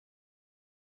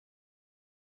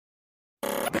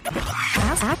Ask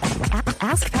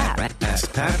Pat.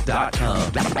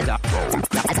 AskPat.com.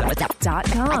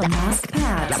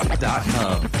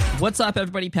 AskPat.com. What's up,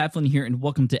 everybody? Pat Flynn here, and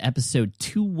welcome to episode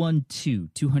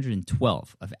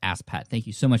 212 of Ask Pat. Thank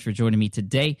you so much for joining me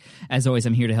today. As always,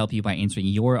 I'm here to help you by answering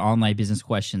your online business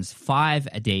questions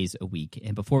 5 days a week.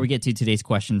 And before we get to today's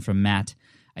question from Matt,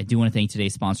 I do want to thank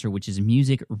today's sponsor, which is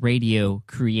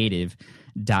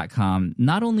musicradiocreative.com.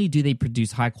 Not only do they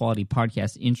produce high-quality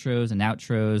podcast intros and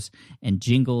outros and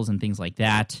jingles and things like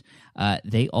that,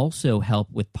 they also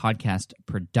help with podcast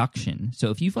production. So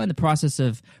if you find the process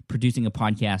of producing a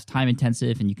podcast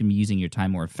time-intensive and you can be using your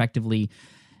time more effectively,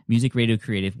 Music Radio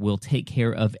Creative will take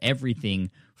care of everything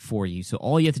for you. So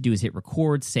all you have to do is hit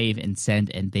record, save, and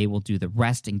send, and they will do the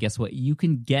rest. And guess what? You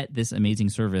can get this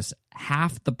amazing service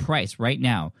half the price right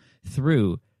now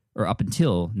through or up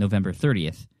until November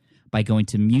 30th by going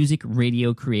to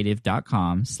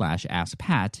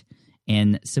musicradiocreative.com/askpat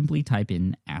and simply type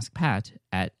in Ask Pat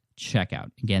at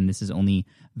checkout. Again, this is only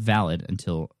valid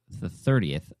until the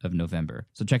 30th of November.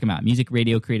 So check them out,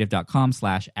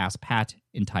 musicradiocreative.com/askpat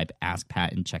and type Ask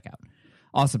Pat and checkout.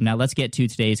 Awesome. Now let's get to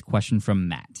today's question from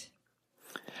Matt.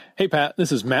 Hey, Pat,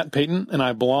 this is Matt Payton, and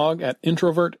I blog at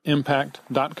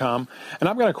introvertimpact.com, and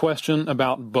I've got a question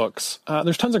about books.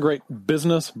 There's tons of great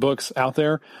business books out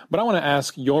there, but I want to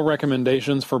ask your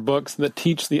recommendations for books that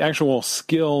teach the actual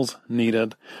skills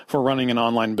needed for running an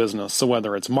online business. So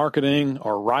whether it's marketing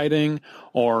or writing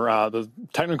or the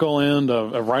technical end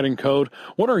of writing code,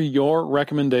 what are your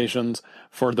recommendations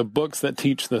for the books that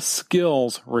teach the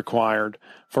skills required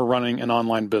for running an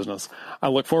online business? I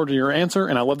look forward to your answer,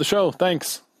 and I love the show.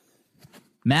 Thanks.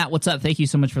 Matt, what's up? Thank you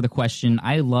so much for the question.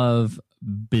 I love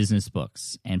business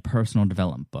books and personal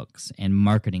development books and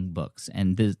marketing books.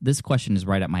 And this question is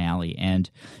right up my alley. And,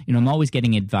 I'm always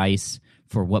getting advice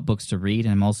for what books to read.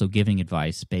 And I'm also giving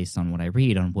advice based on what I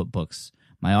read on what books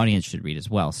my audience should read as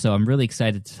well. So I'm really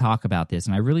excited to talk about this.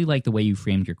 And I really like the way you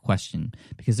framed your question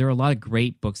because there are a lot of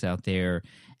great books out there.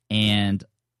 And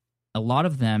a lot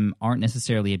of them aren't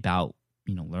necessarily about,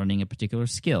 learning a particular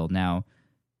skill. Now,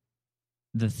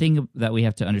 the thing that we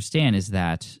have to understand is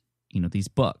that, these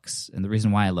books, and the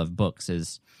reason why I love books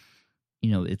is,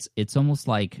 it's almost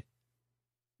like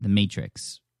The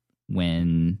Matrix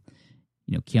when,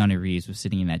 Keanu Reeves was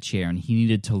sitting in that chair and he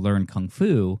needed to learn Kung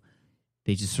Fu.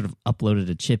 They just sort of uploaded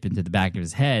a chip into the back of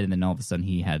his head, and then all of a sudden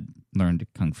he had learned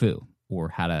Kung Fu or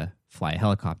how to fly a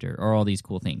helicopter or all these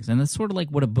cool things. And that's sort of like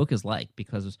what a book is like,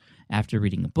 because after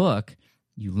reading a book,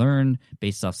 you learn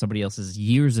based off somebody else's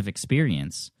years of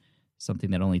experience,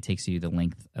 something that only takes you the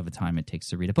length of a time it takes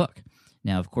to read a book.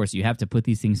 Now, of course, you have to put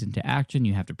these things into action.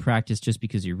 You have to practice. Just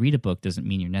because you read a book doesn't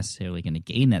mean you're necessarily going to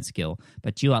gain that skill,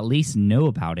 but you at least know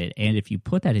about it. And if you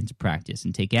put that into practice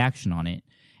and take action on it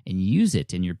and use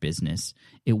it in your business,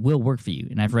 it will work for you.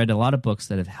 And I've read a lot of books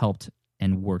that have helped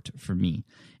and worked for me.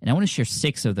 And I want to share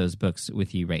 6 of those books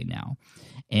with you right now.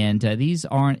 And these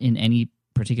aren't in any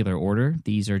particular order.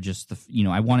 These are just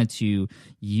I wanted to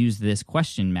use this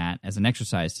question, Matt, as an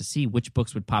exercise to see which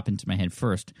books would pop into my head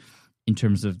first in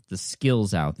terms of the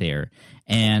skills out there.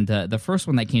 And the first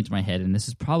one that came to my head, and this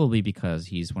is probably because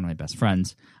he's one of my best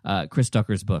friends, Chris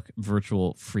Ducker's book,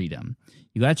 Virtual Freedom.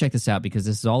 You got to check this out because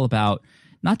this is all about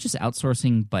not just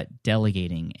outsourcing, but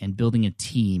delegating and building a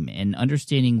team and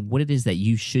understanding what it is that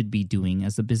you should be doing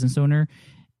as a business owner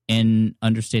and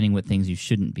understanding what things you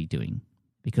shouldn't be doing.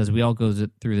 Because we all go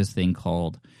through this thing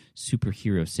called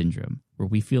superhero syndrome, where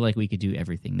we feel like we could do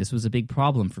everything. This was a big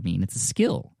problem for me, and it's a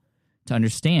skill to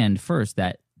understand first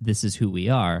that this is who we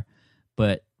are,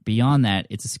 but beyond that,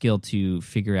 it's a skill to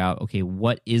figure out, okay,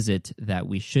 what is it that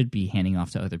we should be handing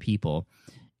off to other people,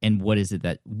 and what is it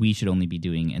that we should only be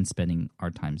doing and spending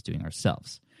our times doing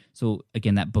ourselves. So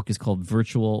again, that book is called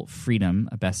Virtual Freedom,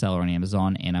 a bestseller on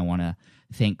Amazon, and I want to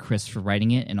thank Chris for writing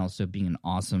it and also being an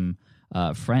awesome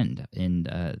friend.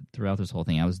 And throughout this whole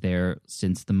thing, I was there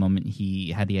since the moment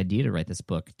he had the idea to write this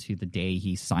book to the day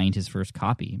he signed his first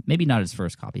copy. Maybe not his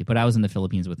first copy, but I was in the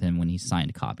Philippines with him when he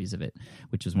signed copies of it,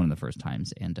 which was one of the first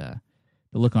times. And the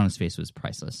look on his face was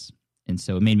priceless. And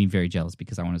so it made me very jealous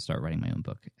because I want to start writing my own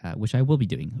book, which I will be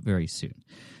doing very soon.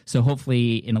 So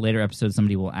hopefully in a later episode,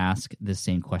 somebody will ask this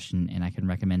same question and I can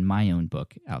recommend my own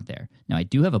book out there. Now, I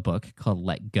do have a book called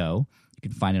Let Go. You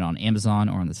can find it on Amazon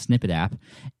or on the Snippet app.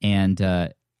 And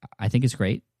I think it's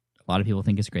great. A lot of people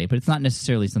think it's great, but it's not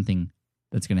necessarily something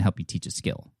that's going to help you teach a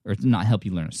skill or not help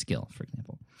you learn a skill, for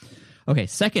example. Okay,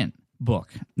 second book.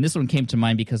 And this one came to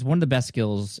mind because one of the best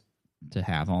skills to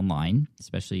have online,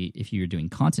 especially if you're doing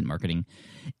content marketing,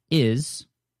 is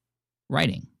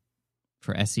writing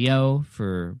for SEO,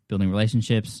 for building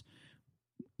relationships,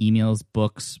 emails,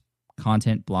 books,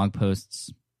 content, blog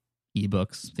posts,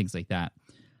 ebooks, things like that.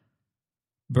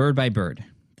 Bird by Bird.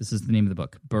 This is the name of the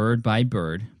book. Bird by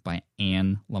Bird by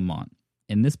Anne Lamott.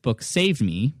 And this book saved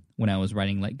me when I was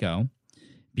writing Let Go,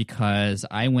 because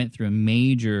I went through a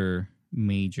major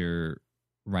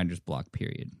writer's block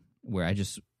period where I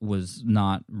just was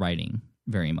not writing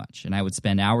very much. And I would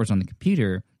spend hours on the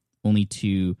computer only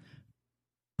to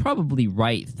probably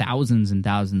write thousands and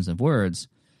thousands of words,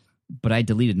 but I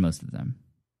deleted most of them,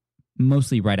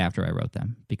 mostly right after I wrote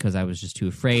them, because I was just too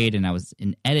afraid, and I was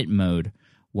in edit mode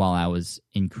while I was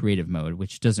in creative mode,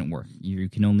 which doesn't work. You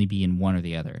can only be in one or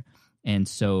the other. And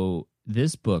so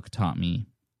this book taught me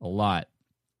a lot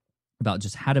about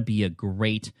just how to be a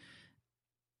great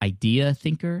idea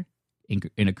thinker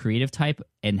in a creative type,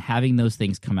 and having those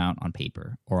things come out on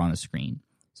paper or on a screen.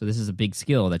 So this is a big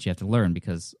skill that you have to learn,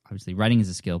 because obviously writing is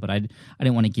a skill, but I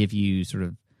didn't want to give you sort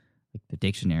of like the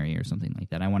dictionary or something like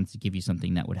that. I wanted to give you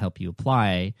something that would help you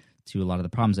apply to a lot of the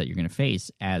problems that you're going to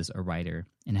face as a writer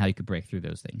and how you could break through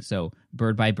those things. So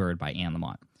Bird by Anne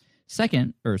Lamott.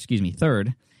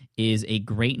 Third is a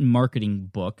great marketing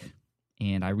book.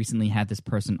 And I recently had this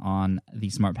person on the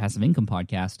Smart Passive Income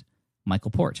podcast,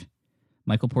 Michael Port.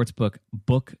 Michael Port's book,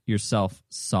 Book Yourself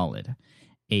Solid,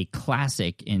 a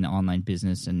classic in online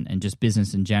business and just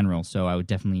business in general. So I would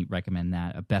definitely recommend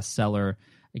that. A bestseller.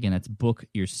 Again, that's Book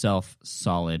Yourself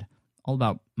Solid. All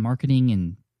about marketing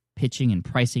and pitching and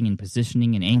pricing and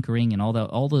positioning and anchoring and all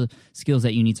the skills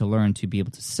that you need to learn to be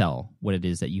able to sell what it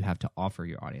is that you have to offer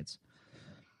your audience.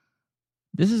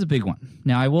 This is a big one.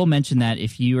 Now, I will mention that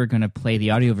if you are going to play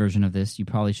the audio version of this, you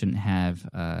probably shouldn't have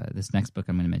this next book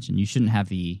I'm going to mention. You shouldn't have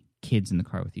the kids in the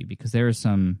car with you, because there is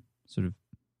some sort of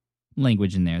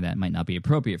language in there that might not be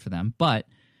appropriate for them. But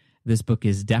this book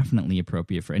is definitely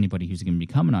appropriate for anybody who's going to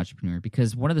become an entrepreneur,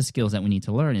 because one of the skills that we need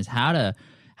to learn is how to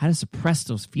suppress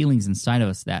those feelings inside of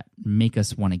us that make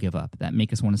us want to give up, that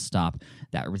make us want to stop,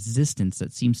 that resistance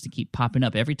that seems to keep popping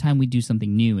up every time we do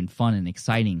something new and fun and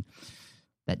exciting.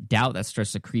 That doubt that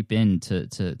starts to creep in to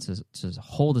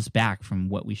hold us back from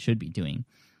what we should be doing.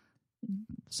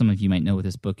 Some of you might know what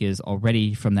this book is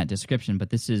already from that description, but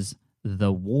this is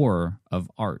The War of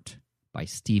Art by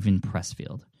Steven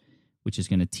Pressfield, which is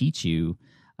going to teach you,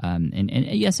 and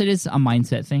yes, it is a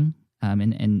mindset thing,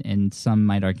 and some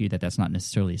might argue that that's not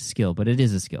necessarily a skill, but it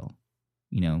is a skill.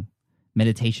 You know,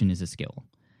 meditation is a skill,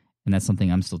 and that's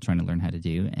something I'm still trying to learn how to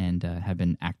do, and have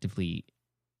been actively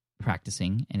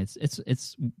practicing, and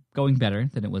it's going better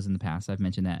than it was in the past. I've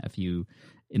mentioned that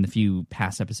in the few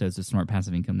past episodes of Smart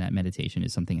Passive Income, that meditation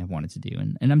is something I've wanted to do,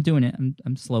 and I'm doing it.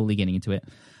 I'm slowly getting into it.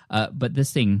 But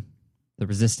this thing, the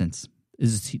resistance,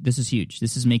 this is huge.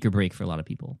 This is make or break for a lot of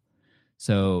people.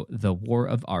 So, The War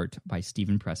of Art by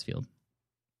Steven Pressfield.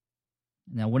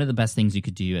 Now, one of the best things you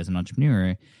could do as an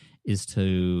entrepreneur is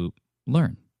to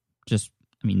learn.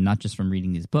 Not just from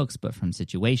reading these books, but from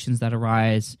situations that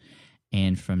arise,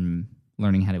 and from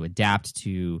learning how to adapt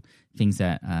to things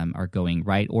that are going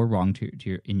right or wrong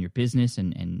in your business,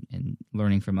 and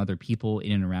learning from other people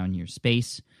in and around your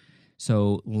space.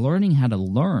 So learning how to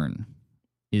learn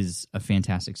is a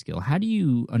fantastic skill. How do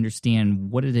you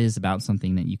understand what it is about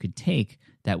something that you could take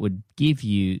that would give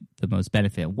you the most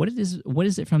benefit? What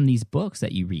is it from these books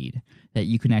that you read that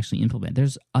you can actually implement?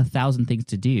 There's 1,000 things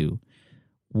to do.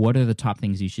 What are the top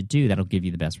things you should do that'll give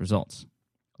you the best results?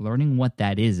 Learning what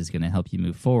that is going to help you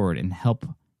move forward and help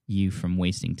you from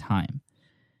wasting time.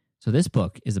 So this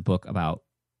book is a book about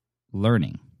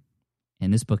learning.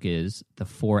 And this book is The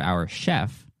 4-Hour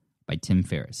Chef by Tim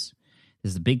Ferriss.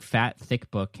 This is a big, fat, thick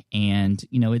book, and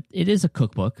it is a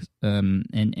cookbook. And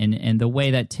the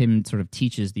way that Tim sort of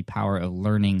teaches the power of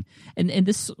learning, and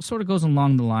this sort of goes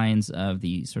along the lines of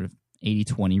the sort of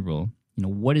 80-20 rule.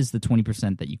 What is the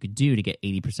 20% that you could do to get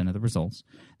 80% of the results,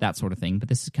 that sort of thing. But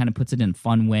this kind of puts it in a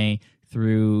fun way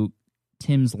through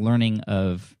Tim's learning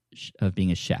of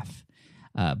being a chef.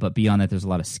 But beyond that, there's a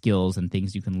lot of skills and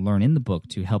things you can learn in the book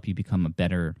to help you become a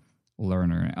better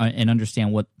learner and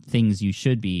understand what things you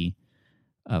should be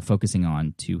focusing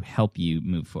on to help you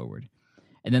move forward.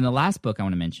 And then the last book I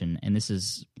want to mention, and this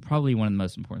is probably one of the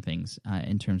most important things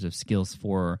in terms of skills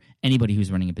for anybody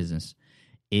who's running a business,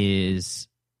 is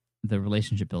the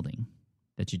relationship building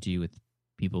that you do with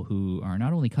people who are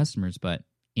not only customers, but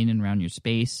in and around your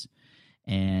space,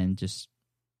 and just,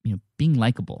 being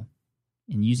likable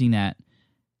and using that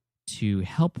to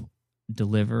help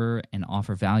deliver and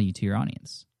offer value to your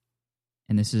audience.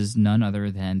 And this is none other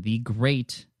than the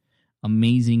great,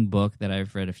 amazing book that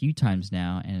I've read a few times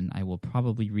now, and I will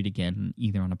probably read again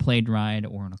either on a plane ride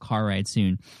or on a car ride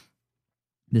soon.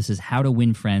 This is How to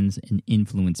Win Friends and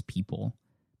Influence People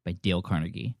by Dale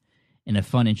Carnegie. And a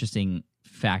fun, interesting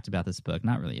fact about this book,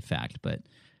 not really a fact, but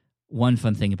one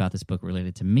fun thing about this book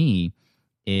related to me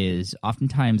is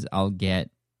oftentimes I'll get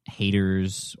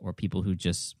haters or people who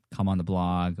just come on the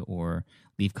blog or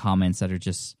leave comments that are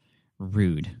just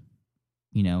rude,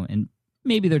 and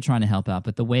maybe they're trying to help out,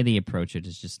 but the way they approach it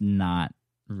is just not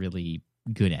really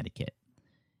good etiquette.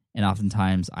 And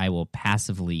oftentimes I will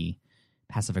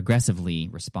passive-aggressively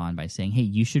respond by saying, hey,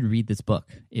 you should read this book.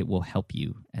 It will help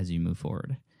you as you move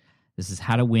forward. This is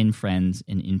How to Win Friends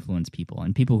and Influence People.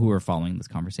 And people who are following these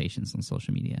conversations on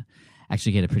social media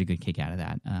actually get a pretty good kick out of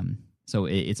that. So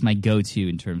it's my go-to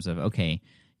in terms of, okay,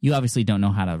 you obviously don't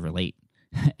know how to relate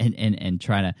and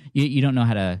try to, you don't know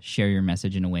how to share your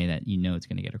message in a way that it's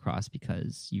going to get across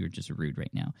because you're just rude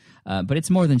right now. But it's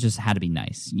more than just how to be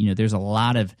nice. There's a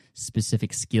lot of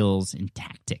specific skills and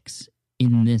tactics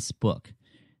in this book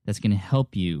that's going to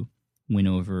help you win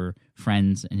over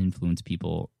friends and influence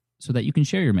people so that you can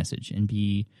share your message and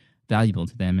be valuable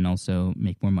to them and also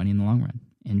make more money in the long run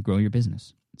and grow your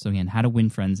business. So again, How to Win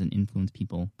Friends and Influence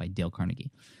People by Dale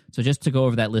Carnegie. So just to go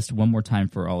over that list one more time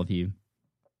for all of you.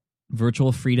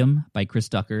 Virtual Freedom by Chris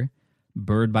Ducker,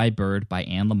 Bird by Bird by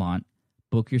Anne Lamott,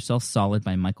 Book Yourself Solid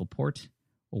by Michael Port,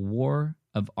 A War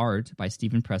of Art by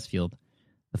Stephen Pressfield,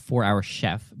 The 4-Hour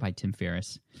Chef by Tim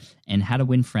Ferriss, and How to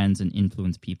Win Friends and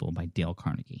Influence People by Dale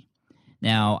Carnegie.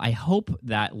 Now, I hope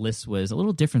that list was a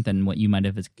little different than what you might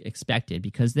have expected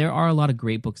because there are a lot of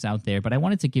great books out there, but I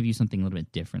wanted to give you something a little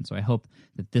bit different. So I hope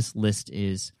that this list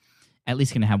is at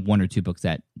least going to have one or two books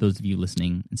that those of you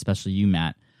listening, especially you,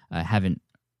 Matt, haven't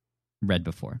read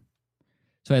before.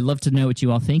 So I'd love to know what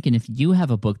you all think, and if you have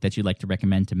a book that you'd like to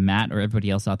recommend to Matt or everybody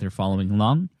else out there following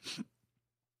along,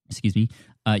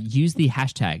 use the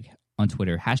hashtag on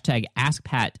Twitter, hashtag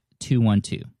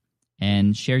AskPat212.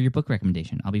 And share your book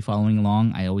recommendation. I'll be following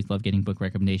along. I always love getting book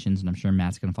recommendations, and I'm sure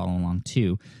Matt's going to follow along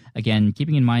too. Again,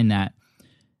 keeping in mind that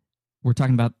we're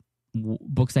talking about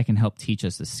books that can help teach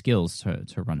us the skills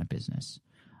to run a business.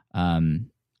 So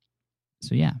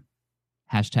yeah,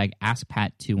 hashtag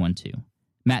AskPat212.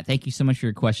 Matt, thank you so much for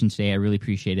your question today. I really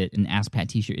appreciate it. An Ask Pat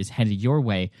t-shirt is headed your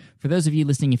way. For those of you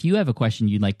listening, if you have a question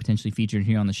you'd like potentially featured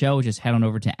here on the show, just head on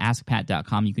over to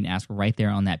askpat.com. You can ask right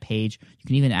there on that page. You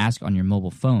can even ask on your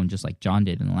mobile phone, just like John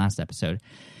did in the last episode.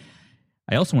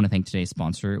 I also want to thank today's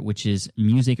sponsor, which is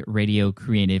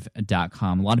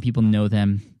musicradiocreative.com. A lot of people know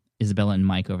them. Isabella and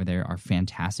Mike over there are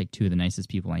fantastic, two of the nicest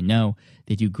people I know.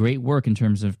 They do great work in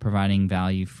terms of providing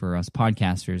value for us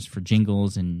podcasters, for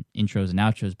jingles and intros and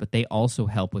outros, but they also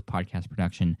help with podcast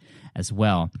production as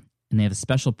well. And they have a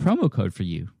special promo code for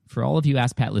you. For all of you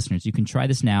Ask Pat listeners, you can try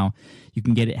this now. You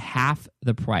can get it half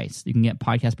the price. You can get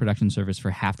podcast production service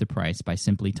for half the price by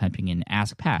simply typing in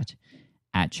Ask Pat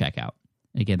at checkout.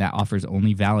 Again, that offer is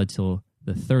only valid till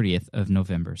the 30th of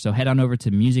November. So head on over to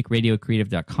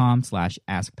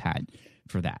musicradiocreative.com/AskPat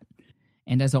for that.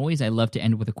 And as always, I love to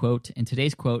end with a quote. And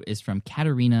today's quote is from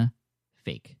Katerina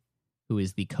Fake, who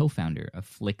is the co-founder of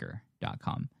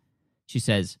Flickr.com. She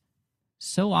says,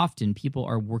 "So often people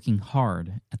are working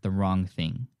hard at the wrong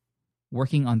thing.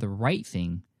 Working on the right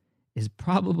thing is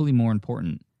probably more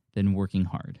important than working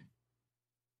hard."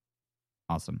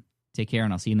 Awesome. Take care,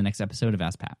 and I'll see you in the next episode of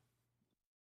Ask Pat.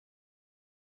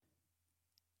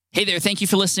 Hey there, thank you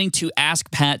for listening to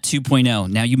Ask Pat 2.0.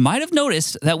 Now, you might have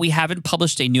noticed that we haven't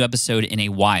published a new episode in a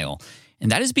while, and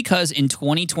that is because in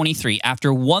 2023,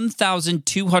 after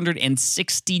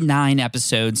 1,269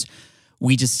 episodes,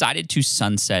 we decided to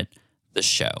sunset the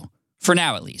show. For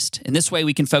now, at least. In this way,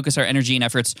 we can focus our energy and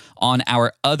efforts on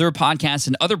our other podcasts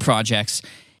and other projects.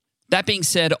 That being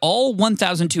said, all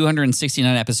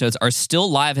 1,269 episodes are still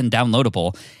live and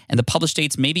downloadable, and the published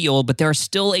dates may be old, but there are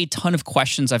still a ton of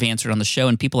questions I've answered on the show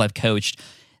and people I've coached.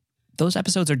 Those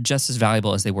episodes are just as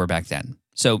valuable as they were back then.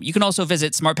 So you can also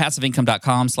visit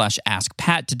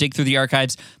smartpassiveincome.com/askpat to dig through the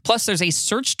archives. Plus, there's a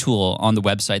search tool on the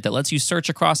website that lets you search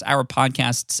across our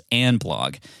podcasts and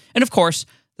blog. And of course,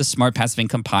 the Smart Passive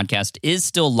Income podcast is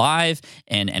still live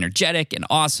and energetic and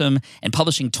awesome and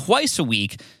publishing twice a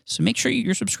week. So make sure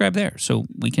you're subscribed there so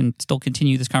we can still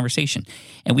continue this conversation.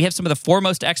 And we have some of the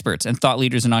foremost experts and thought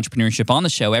leaders in entrepreneurship on the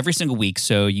show every single week,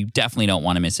 so you definitely don't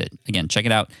want to miss it. Again, check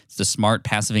it out. It's the Smart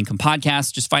Passive Income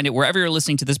podcast. Just find it wherever you're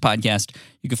listening to this podcast.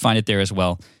 You can find it there as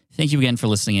well. Thank you again for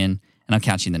listening in, and I'll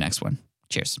catch you in the next one.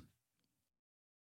 Cheers.